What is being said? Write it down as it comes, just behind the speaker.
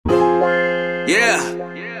Yeah.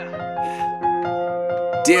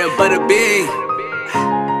 Dear Butta Bean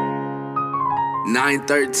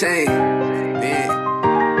 913.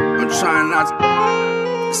 I'm trying not to.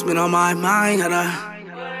 It's been on my mind,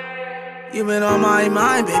 you've been on my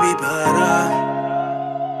mind, baby,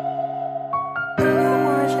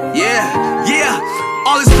 yeah.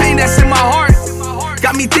 All this pain that's in my heart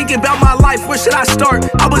got me thinking about my life. Where should I start?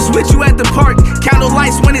 I was with you at the park, candle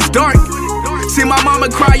lights when it's dark. See my mama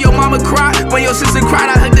cry, your mama cry. When your sister cried,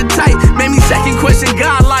 I hugged her tight. Made me second question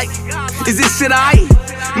God, like, is this shit aight?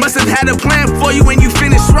 Must have had a plan for you when you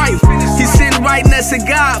finished right. He's sitting right next to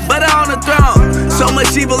God, but on the throne. So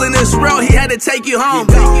much evil in this world, he had to take you home.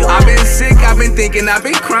 I've been sick, I've been thinking, I've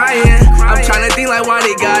been crying. I'm trying to think like, why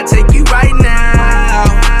did God take you right now?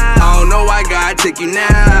 I don't know why God took you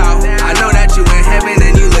now. I know that you in heaven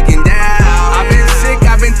and you looking down. I've been sick,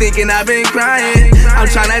 I've been thinking, I've been crying. I'm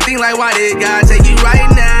trying to think like, why did God take you right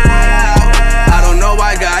now? I don't know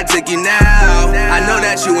why God took you now. I know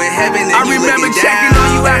that you in heaven and you looking down. I remember checking on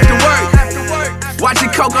you after work, watching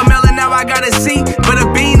Coco Melon, now I got a seat, but a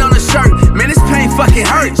bean on a shirt. Man, this pain fucking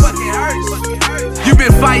hurts. You've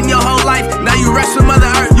been fighting your whole life, now you rest with Mother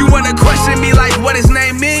Earth. You wanna question me like what his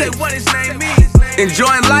name means?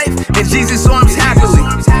 Enjoying life in Jesus' arms happily.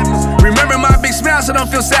 Remember my big smile, so don't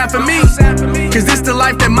feel sad for me, cause this the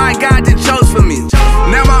life that my God did chose for me.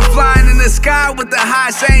 Now I'm flying in the sky with the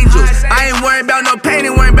highest angels. I ain't worried about no pain,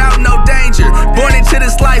 ain't worried about no danger. Born into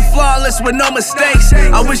this life flawless with no mistakes.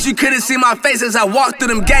 I wish you could've seen my face as I walked through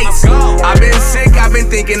them gates. I've been sick, I've been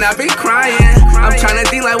thinking, I've been crying. I'm trying to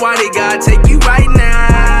think like, why did God take you right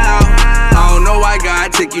now? I don't know why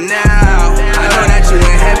God took you now. I know that you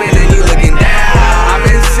in heaven and you looking down. I've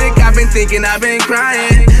been sick, I've been thinking, I've been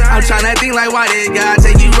crying. I'm trying to think like, why did God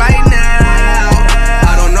take you right now?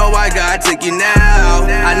 I don't know why God took you now.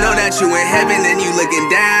 I know that you in heaven and you looking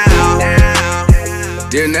down.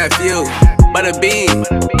 Dear nephew, Butta Bean,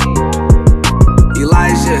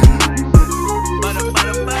 Elijah,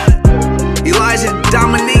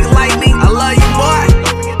 Dominique, Lightning, I love you, boy.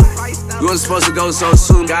 You wasn't supposed to go so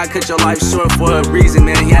soon. God cut your life short for a reason,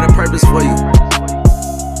 man. He had a purpose for you.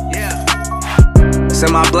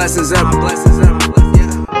 Send my blessings up. I've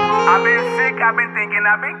been sick, I've been thinking,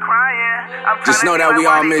 I've been crying. Just know that we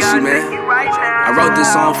all miss you, man. I wrote this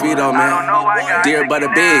song for you, though, man. Dear Butta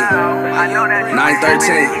Bean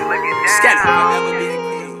 913. Scat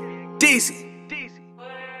it. Deezy.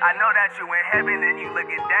 I know that you in heaven and you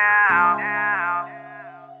looking down.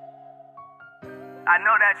 I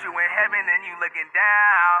know that you in heaven and you looking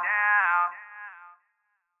down.